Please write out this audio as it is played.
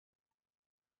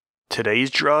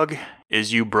Today's drug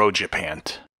is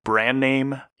Ubrogepant, brand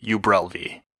name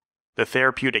Ubrelvy. The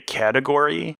therapeutic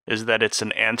category is that it's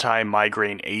an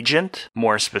anti-migraine agent,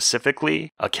 more specifically,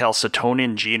 a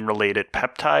calcitonin gene-related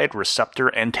peptide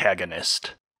receptor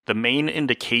antagonist. The main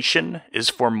indication is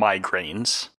for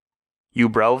migraines.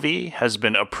 Ubrelvy has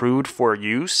been approved for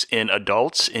use in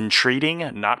adults in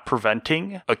treating, not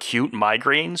preventing, acute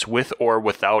migraines with or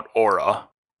without aura.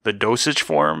 The dosage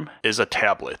form is a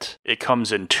tablet. It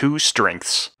comes in two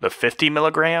strengths, the 50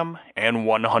 mg and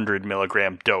 100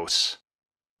 mg dose.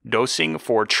 Dosing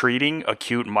for treating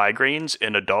acute migraines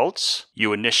in adults,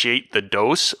 you initiate the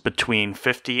dose between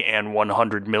 50 and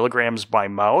 100 mg by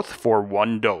mouth for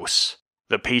one dose.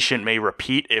 The patient may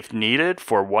repeat if needed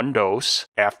for one dose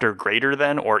after greater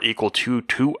than or equal to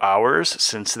 2 hours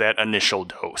since that initial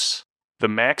dose. The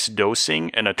max dosing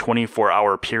in a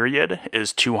 24-hour period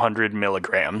is 200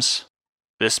 mg.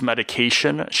 This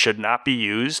medication should not be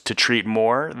used to treat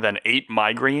more than 8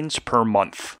 migraines per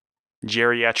month.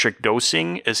 Geriatric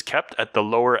dosing is kept at the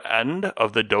lower end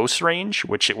of the dose range,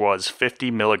 which it was 50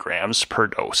 mg per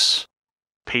dose.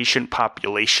 Patient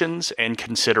populations and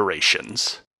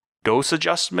considerations. Dose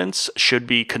adjustments should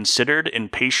be considered in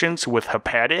patients with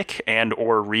hepatic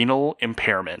and/or renal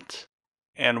impairment.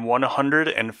 An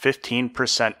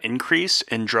 115% increase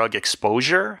in drug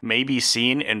exposure may be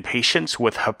seen in patients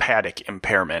with hepatic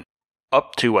impairment.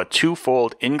 Up to a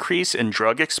twofold increase in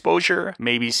drug exposure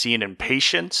may be seen in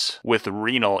patients with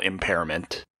renal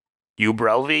impairment.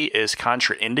 Ubrelvy is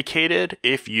contraindicated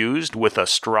if used with a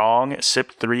strong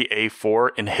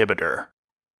CYP3A4 inhibitor.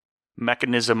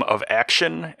 Mechanism of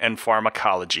action and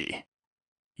pharmacology.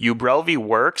 Ubrelvy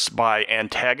works by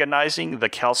antagonizing the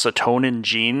calcitonin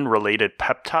gene-related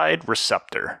peptide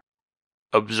receptor.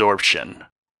 Absorption.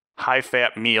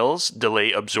 High-fat meals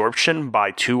delay absorption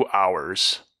by 2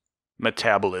 hours.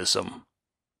 Metabolism.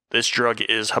 This drug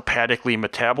is hepatically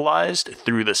metabolized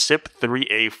through the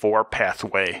CYP3A4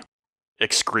 pathway.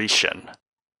 Excretion.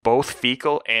 Both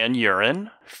fecal and urine,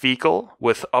 fecal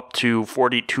with up to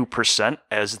 42%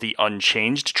 as the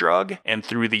unchanged drug, and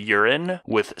through the urine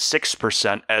with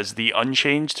 6% as the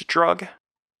unchanged drug.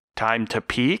 Time to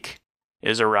peak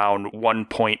is around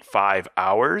 1.5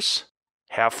 hours.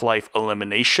 Half-life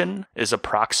elimination is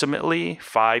approximately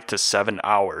 5 to 7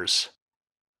 hours.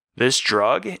 This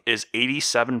drug is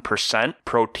 87%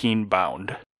 protein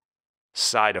bound.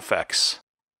 Side effects.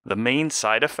 The main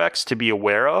side effects to be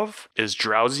aware of is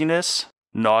drowsiness,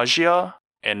 nausea,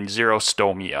 and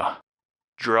xerostomia.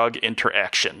 Drug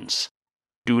interactions.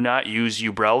 Do not use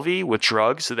Ubrelvy with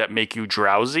drugs that make you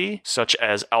drowsy, such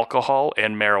as alcohol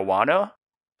and marijuana.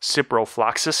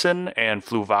 Ciprofloxacin and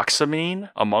fluvoxamine,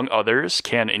 among others,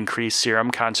 can increase serum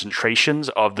concentrations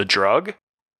of the drug.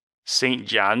 St.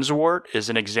 John's wort is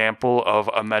an example of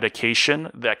a medication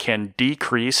that can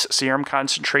decrease serum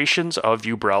concentrations of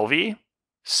Ubrelvy.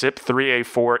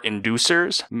 CYP3A4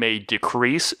 inducers may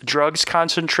decrease drugs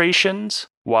concentrations,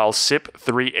 while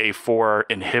CYP3A4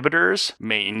 inhibitors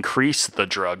may increase the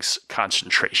drug's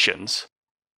concentrations.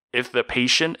 If the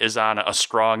patient is on a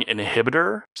strong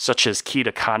inhibitor, such as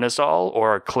ketoconazole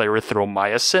or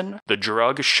clarithromycin, the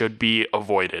drug should be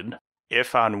avoided.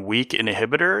 If on weak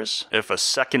inhibitors, if a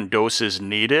second dose is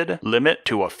needed, limit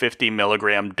to a 50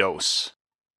 mg dose.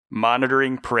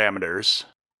 Monitoring parameters.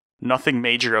 Nothing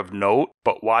major of note,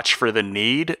 but watch for the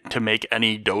need to make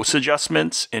any dose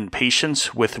adjustments in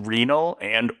patients with renal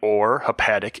and/or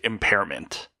hepatic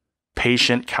impairment.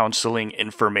 Patient counseling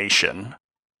information.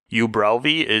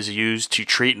 Ubrelvy is used to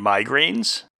treat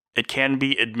migraines. It can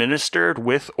be administered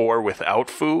with or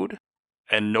without food,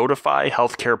 and notify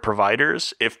healthcare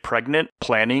providers if pregnant,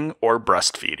 planning, or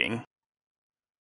breastfeeding.